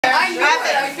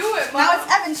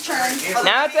Evan's turn.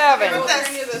 Now it's Evan. You got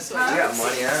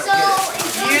money, I don't So,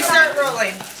 get you start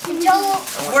rolling.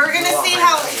 We're gonna see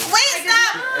how. Wait,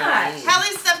 stop!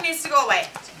 Hallie's stuff needs to go away.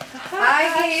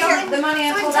 I gave the money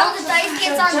I pulled out. Until the dice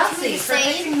gets on the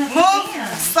same. Move,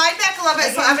 slide back a little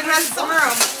bit so Evan has some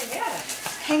room.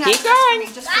 Hang on. Keep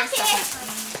going. Just for a second.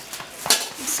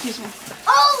 Excuse me.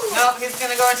 Oh! No, he's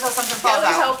gonna go until something falls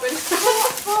out.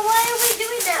 Well, why are we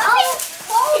doing that?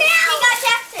 Oh, he got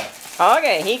chapstick.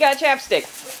 Okay, he got chapstick.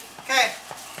 Okay.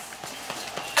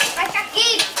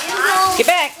 Get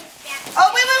back.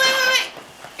 Oh, wait.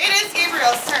 It is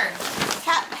Gabriel's turn.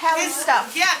 Hallie's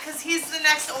stuff. Yeah, because he's the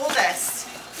next oldest.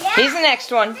 Yeah. He's the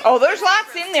next one. Oh, there's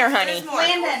lots in there, honey. There's more.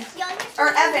 Landon.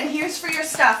 Or Evan, here's for your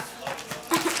stuff.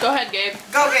 Go ahead, Gabe.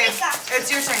 Go, Gabe.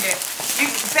 It's your turn, Gabe. You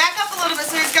back up a little bit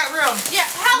so he's got room. Yeah,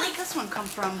 Hallie. Where did this one come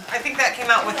from? I think that came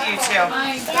out with you, too.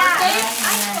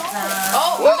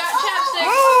 Oh, we got chapstick.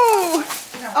 Woo!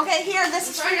 Okay, here, this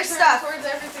is for your stuff.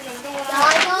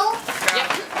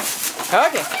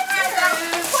 Okay.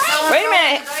 Wait a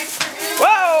minute.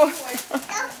 Whoa!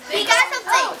 We got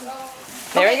something.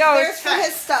 There he goes. There's for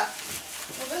his stuff.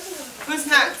 Who's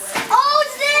next? Oh,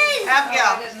 Zin.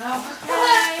 Abigail.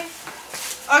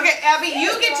 Okay, Abby,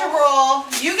 you get to roll.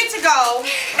 You get to go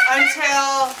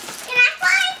until... Can I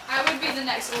play? I would be the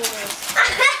next oldest.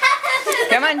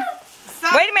 Come on.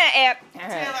 Stop. Wait a minute,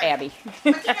 Abby.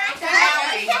 Can I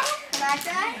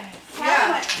try?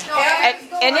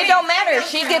 Yeah. And it don't matter if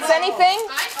she gets anything.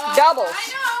 Doubles.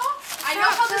 I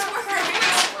know how this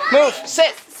works. Move.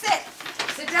 Sit.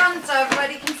 Sit down so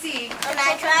everybody can see. Can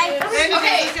I try? Then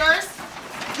Okay. this is yours?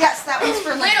 Yes, that one's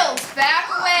for me. Littles, back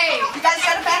away. You guys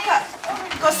gotta back up.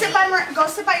 Go sit by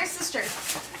your sister.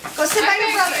 Go sit by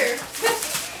your brother.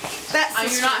 That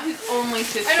sister. You're not his only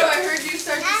sister. I know, I heard you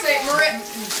start to say, Marit,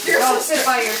 your Go sister. sit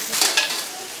by your sister.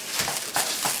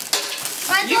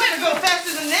 You gotta go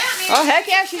faster than that, man. Oh, heck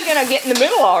yeah, she's going to get in the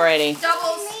middle already.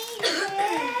 Doubles.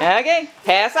 Okay,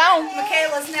 pass on.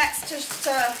 Michaela's next to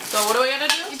So what do we gotta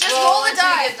do? you just roll the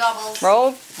die.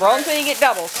 Roll until you get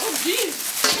doubles. Oh, jeez.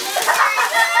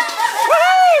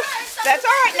 Woo! That's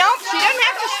all right. Nope, she doesn't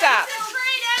have to stop.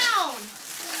 Tray down.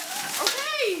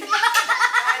 Okay.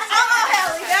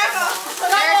 Hallie, back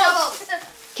off.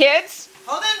 Kids,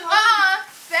 Hold on.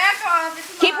 Back off.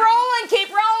 keep rolling, keep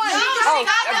rolling. Oh,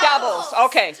 doubles.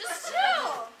 Okay. Just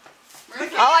chill.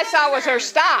 All I saw was her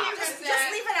stop. Just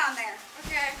leave it on there.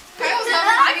 Okay.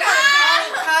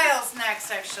 Kyle's next,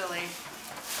 actually.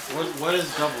 What is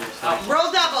doubles?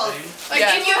 Roll doubles. Like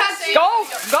if you have to Go.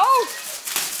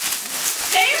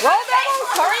 Roll doubles.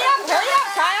 Hurry up,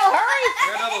 Kyle, hurry.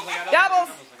 I got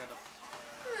doubles. Doubles.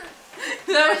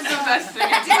 That was the best thing.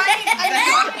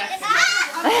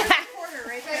 Quarter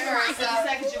right there.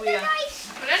 Second, Julia.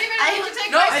 But anyway, I need to take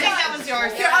I think that one's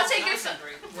yours. Here, I'll take your son.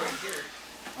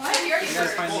 You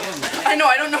guys find the end. I know,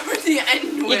 I don't know where the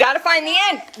end You got to find the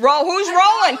end. Roll. Who's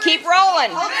rolling? Keep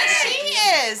rolling. Oh, but she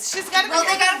is. She's got to be. Well,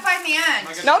 they gotta find the end.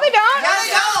 No, they don't. Gotta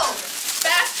go.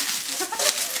 Fast.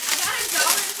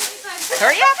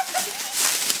 Hurry up.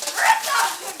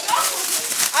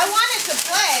 I wanted to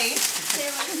play.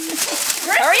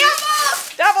 Hurry up.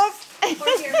 Doubles.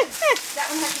 That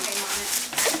one has your name on it.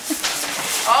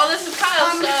 Oh, this is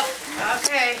Kyle's stuff.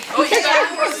 Okay. Oh, you got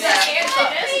more stuff.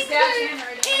 Kyle,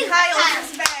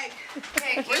 here's the bag.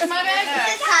 Okay, where's my bag?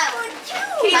 This is Kyle.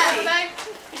 Where's my bag?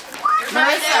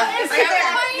 Marissa. It's right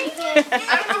there.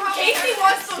 I don't know how. Casey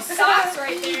wants those socks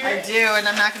right there. I do, and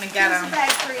I'm not going to get Here's them. the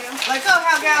bag for you. Let go,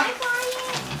 Helga.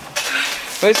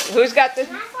 Who's got this?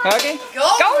 Okay. Go.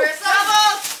 Doubles.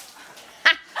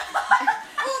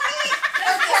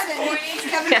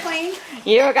 Kevin McLean.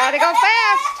 You got to go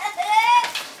fast.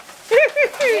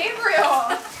 Gabriel.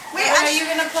 Wait, are you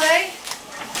gonna play?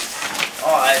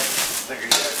 Oh, I figured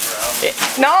you guys were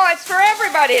out. No, it's for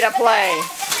everybody to play.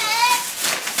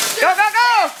 Go.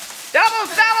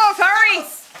 Doubles, hurry.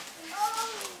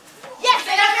 Yes,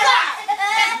 She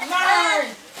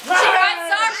got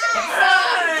socks.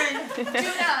 Do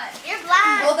not. You're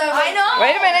blind. Hold on. I know.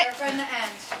 Wait a minute. We're in the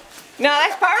end. No,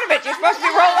 that's part of it. You're supposed to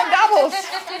be rolling doubles.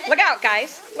 Look out,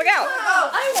 guys. Look out.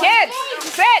 Kids,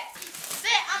 sit.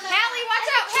 Sit on the Hallie, watch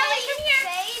out. Hallie, come here.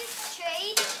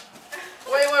 Trade.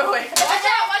 Wait. Watch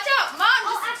out. Mom,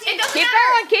 it doesn't Keep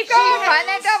matter. going. Find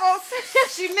that doubles.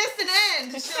 She missed an end.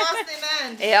 She lost an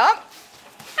end. Yep.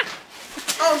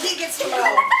 Oh, he gets to go.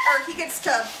 Or he gets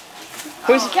to.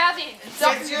 Who's Kathy?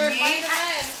 It's yours.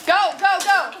 Go.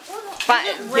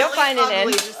 You'll find an Ugly,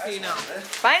 end. just so you know.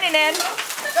 Find an end. Go.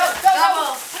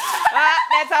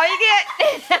 That's all you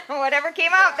get. Whatever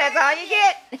came out, that's all you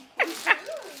get.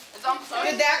 It's almost over.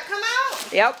 Did that come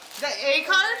out? Yep. The A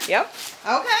card? Yep.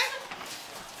 Okay.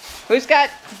 Who's got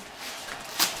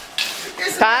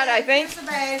Here's a Todd, bag. I think? Here's a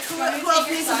bag. Who else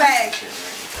needs a bag?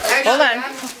 Hold on.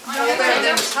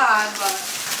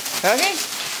 Okay.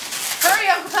 Hurry,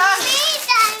 Uncle Todd.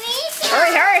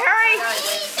 Hurry, hurry, hurry.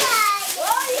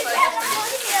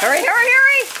 Hurry, hurry,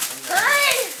 hurry.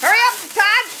 Hurry up,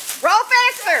 Todd. Roll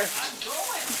faster.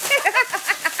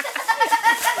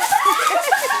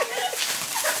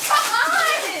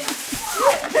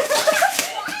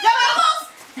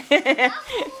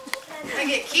 I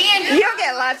get candy. You'll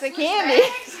get lots of candy.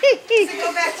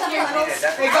 Go back to your little.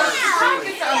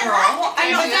 I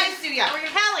know, guys do, yeah.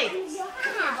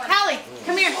 Hallie,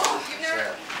 come here.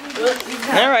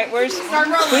 All right,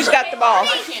 who's got the ball?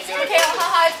 Okay,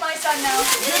 haha, it's my son now.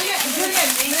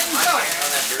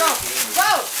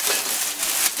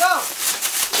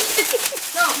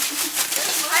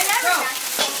 I never got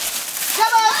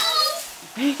double.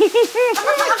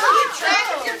 Keep track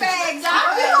of your bags.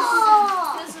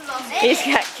 He's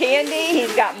got candy,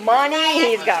 he's got money,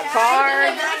 he's got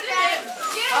cards.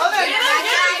 Hold on.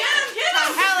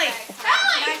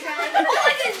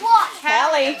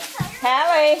 Hallie.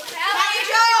 Hallie, Hallie,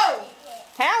 Joe.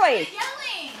 Hallie,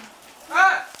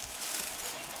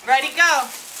 Ready, go.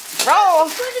 roll.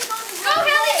 Go,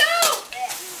 Hallie, go!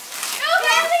 Go,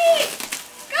 Hallie!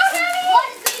 Go, Hallie!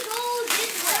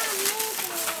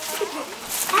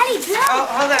 Oh,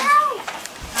 hold on.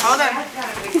 Hold on.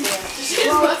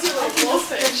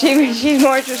 She's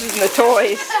more interested in the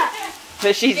toys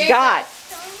that she's got.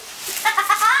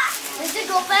 Let's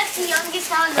go back to youngest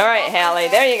house. All right, Hallie,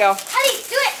 there you go. Hallie,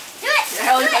 do it! Do it!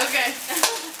 Hallie, okay.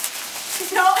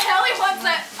 No, Hallie wants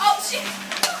that. Oh, she.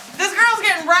 This girl's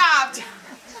getting robbed.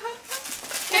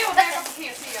 Okay, well, back up. I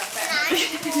can't see you up there.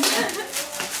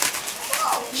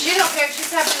 She don't care.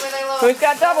 She's happy with a little. Who's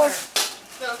got doubles?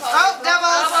 Oh,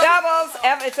 doubles. Doubles.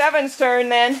 It's Evan's turn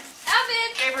then.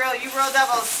 Evan, Gabriel, you roll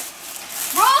doubles.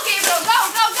 roll, Gabriel. Go,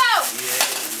 go, go.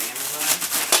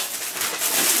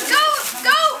 Go,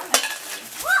 go.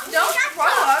 Don't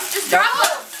roll. Just drop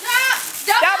them.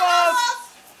 Doubles.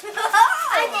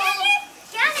 I didn't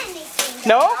get anything.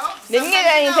 No? Didn't get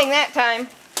anything that time.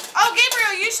 Oh,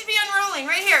 Gabriel, you should be unrolling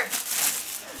right here.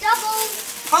 Double.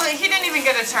 Hold on, he didn't even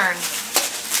get a turn.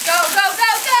 Go, go, go,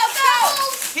 go, go.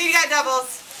 He got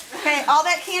doubles. Okay, all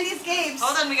that candy's Gabe's.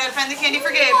 Hold on, we gotta find the candy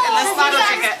for Gabe and this lotto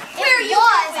ticket. Where you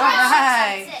was?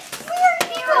 Alright.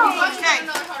 Okay,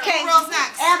 who rolls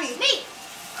next? Abby. Me.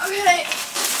 Okay.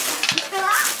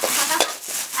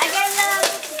 I get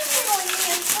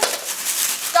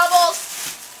Doubles.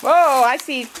 Whoa, I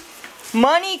see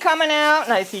money coming out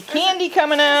and I see candy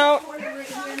coming out. Here,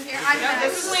 No,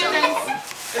 this is Landon.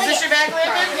 Is this your bag,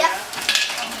 Landon? Yep.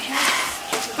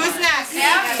 Who's next?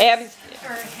 Abby's.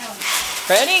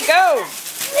 Ready, go.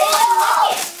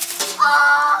 Oh!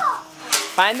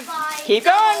 Find the. Keep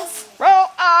going. Roll.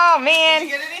 Oh Did man. you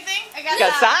get anything? I got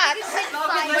Got that. socks.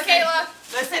 Michaela.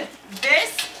 Listen,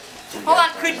 this Hold on.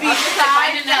 could be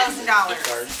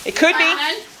 $5,000. It could be.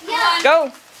 Yeah.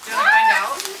 Go. Do you want to find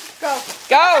out?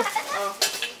 Go.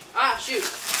 Ah, shoot.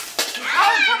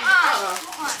 Oh, come on.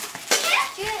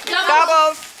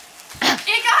 Doubles.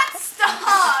 It got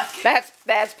stuck.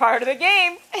 That's part of the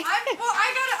game. I'm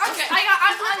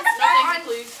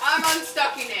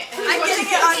unstucking it. I'm getting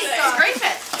it unstuck. Great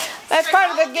fit. That's part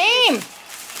of the game.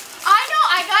 I know,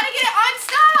 I gotta get it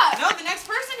unstuck. No, the next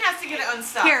person has to get it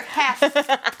unstuck. Here, half.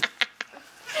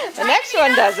 The next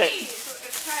one does it.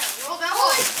 Roll down.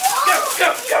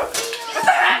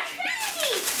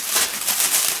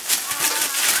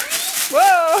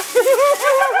 Whoa.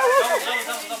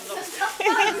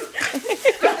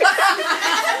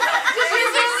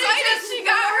 She's excited. She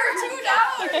got her $2.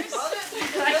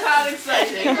 I got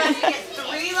excited. You're going to get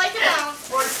 3 like an ounce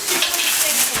or 2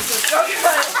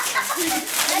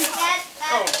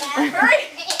 Hurry.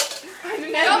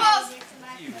 Doubles.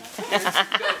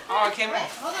 Oh, it came out.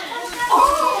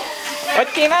 What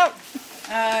came out?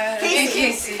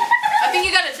 Casey. I think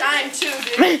you got a dime too,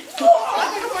 dude. Oh, I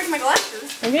think I'm wearing my glasses.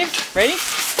 Okay, ready?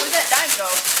 Where'd that dime go?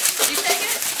 Did you take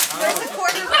it? Where's the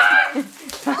quarter?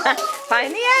 Find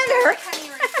the ender.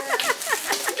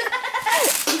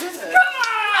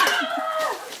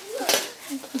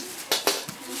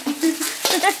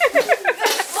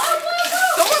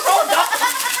 Someone rolled up.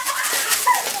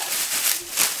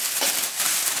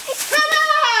 Come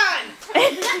on! I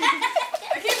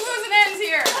keep losing ends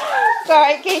here. It's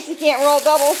alright, Casey can't roll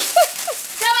doubles.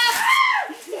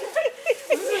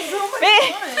 Man,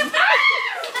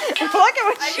 look at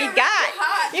what she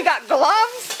got. You got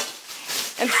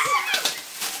gloves and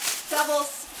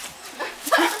Doubles.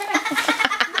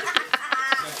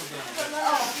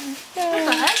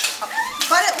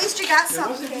 But at least you got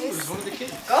some.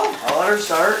 I'll let her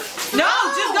start. No,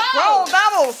 just go. Roll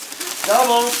doubles.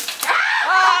 Double.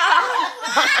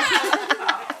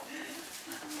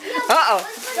 Uh-oh.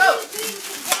 Go.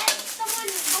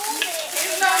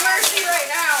 There's no mercy right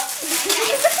now.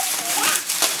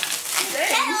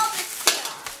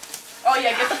 Oh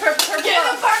yeah, get the purple. Get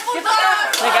the purple.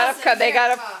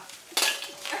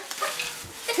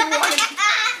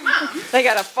 They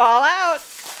gotta fall out.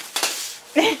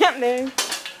 I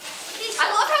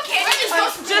love how Cameron is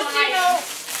supposed to Just so you know,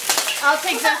 I'll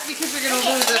take this because you're gonna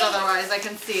lose it otherwise. I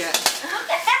can see it.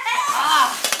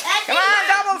 Come on,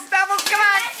 doubles, doubles, come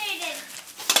on.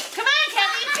 Come on,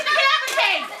 Kelly, you're gonna get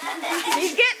everything.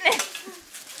 He's getting it.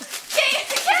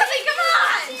 Kelly, come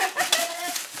on!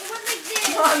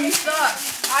 Mom, you suck.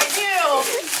 I do.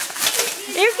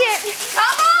 You get.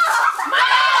 Come on!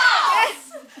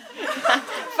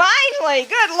 Finally,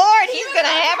 good Lord, he's gonna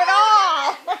have it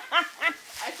all.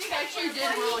 I think I actually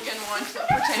did roll again once. So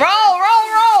Roll, roll,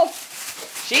 roll.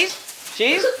 She's.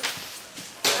 Spit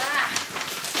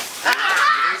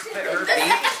her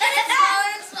feet.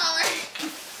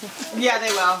 Yeah,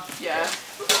 they will. Yeah.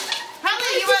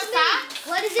 Holly, you want a sock?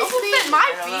 What is Don't this fit thing? my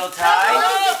And a feet. little tie. What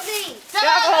is this thing?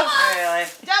 Double. Really?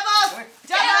 Doubles!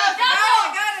 Doubles! I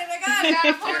got it.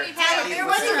 A ponytail.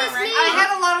 What does this mean? I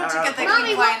had a lot of them to get the Mommy,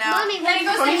 king what? line out. Mommy, what Then it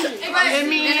does goes this to.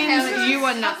 mean? It means you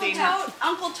won nothing.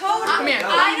 Uncle Toad. Come here.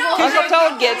 I know. Uncle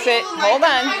Toad gets it. Hold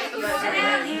on.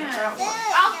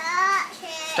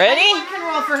 Ready? You can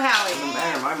roll for Hallie.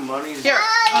 Man, my money's... Here.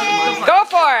 Go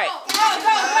for it.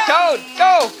 Toad,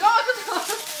 go.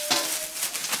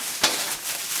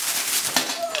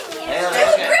 Hey,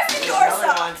 let's get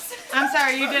another one. I'm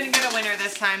sorry, you didn't get a winner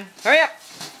this time. Hurry up.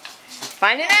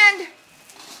 Find an end.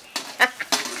 Rip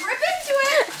into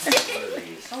it.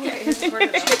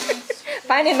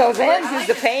 Finding those ends is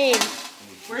the pain.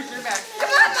 Where's your bag? Come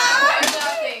on, Mom.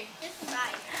 Nothing.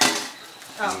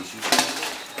 Oh.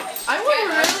 I would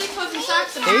really put some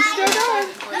socks in. He's still going.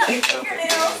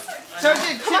 So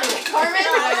did two. Carmen.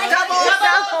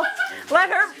 Double. Let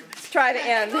her try to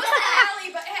end. Goes to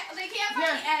Allie, but they can't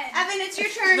find the end. Evan, it's your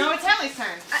turn No, it's Hallie's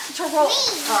turn. to roll.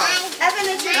 Evan,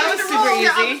 it's your That turn was to super roll.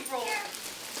 easy.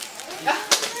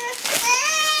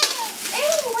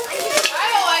 I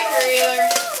don't like her either.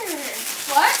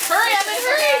 What? Hurry, Evan,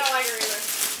 hurry. I don't like her either.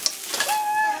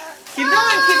 Keep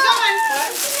going, keep going.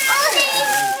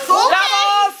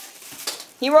 Doubles.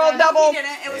 He rolled double. He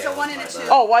didn't. It was a 1 and a 2.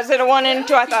 Oh, was it a 1 and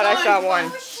 2? I thought I saw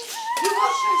 1.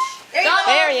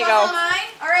 There you go.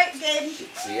 All right, Gabe.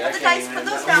 See, I Put the can't dice. even Put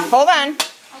those remember. down. Hold on.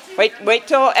 Wait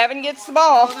till Evan gets the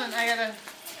ball. Hold on, I gotta...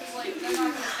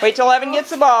 Wait till Evan gets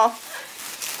the ball.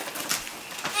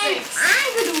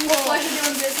 Pleasure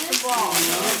doing business.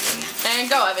 And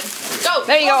go, Evan. Go.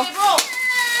 There you go. Babe, roll.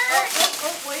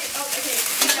 Wait. Oh, okay.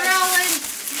 Keep rolling.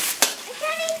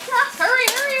 Hurry.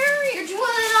 You're doing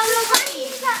it on the money.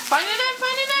 Find it in,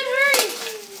 hurry.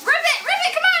 Rip it,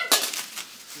 come on.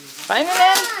 Find an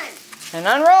end and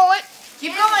unroll it.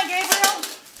 Keep going, Gabriel.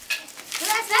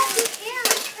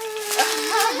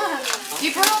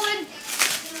 Keep rolling.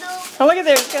 Oh, look at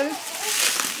there. He's got it.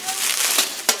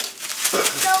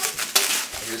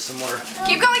 Here's some more.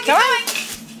 Keep going. Come on.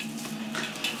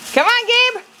 Come on,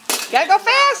 Gabe. Gotta go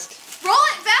fast. Roll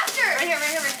it faster. Right here.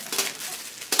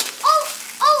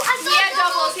 He had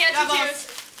doubles. He had to choose.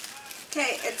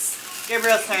 Okay, it's.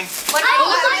 Gabriel's turn. Look at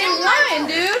mine,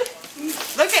 dude.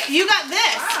 Look at, you got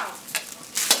this. Wow.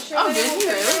 Oh, did you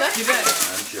really? That's You did.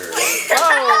 I'm sure.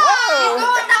 Whoa.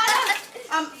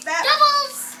 That.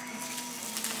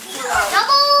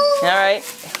 All right.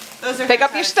 Those are Pick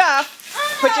up your stuff.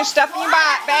 Put your stuff in your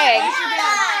bag.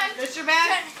 That's your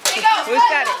bag. There you go. Who's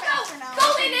got it? Go,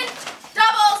 Landon.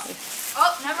 Doubles.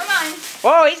 Oh, never mind.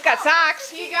 Whoa, he's got socks.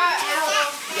 He got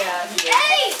Aloe. Yeah, he did.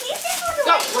 Hey!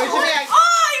 Go, where's your bag? Oh,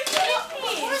 you're kidding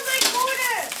me. Where's my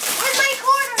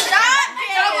quarter? Stop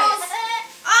it. Doubles.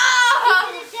 Oh.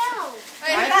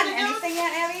 You got anything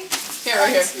yet, Abby? Here,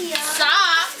 right here.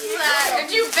 Stop that.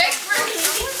 Did you fix for me?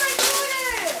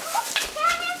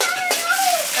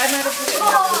 I might have put it in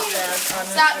Heather's bag,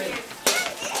 honestly. Stop.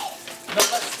 No,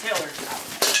 that's Taylor.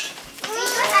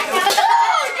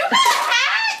 You got a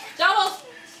hat? Doubles.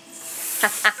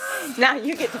 Now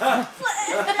you get to.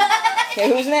 Okay,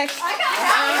 who's next? I got a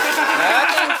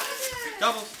hat. Okay.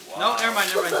 Doubles. No, never mind.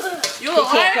 You He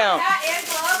can't count. Hat and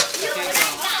gloves.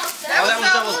 Oh, that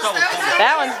was doubles.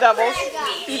 That one's doubles.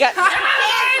 You got.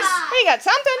 He got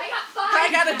something. I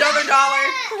got $1.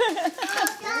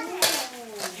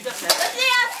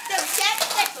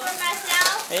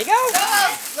 There you go.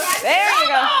 There you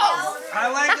go. I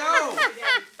let go.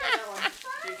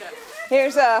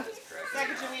 Here's a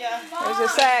a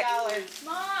sec.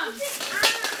 Mom.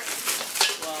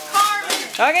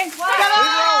 Okay, who's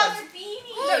rolling?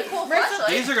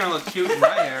 These are gonna look cute in my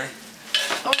hair.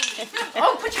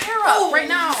 Oh, put your hair up right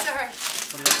now.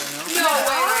 Put it up right now. No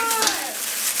way.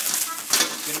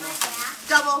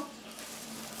 Double.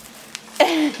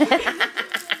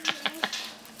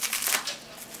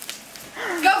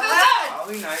 Go. I'll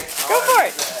be nice. Go for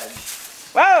it.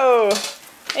 Whoa!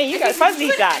 Hey, you got fuzzy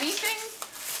socks. Anything?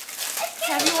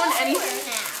 Have you won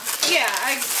anything? Yeah,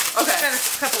 I Okay. got a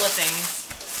couple of things.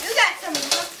 You got some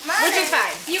money. Which is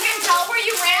fine. You can tell where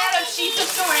you ran out of sheets of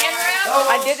Saran wrap.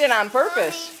 I did it on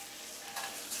purpose.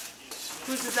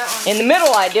 Whose is that one? In the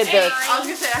middle, I did the I was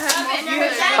gonna say I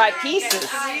have more. by pieces.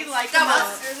 I like Double.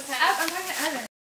 them. There's a pen. I'm talking to Evan.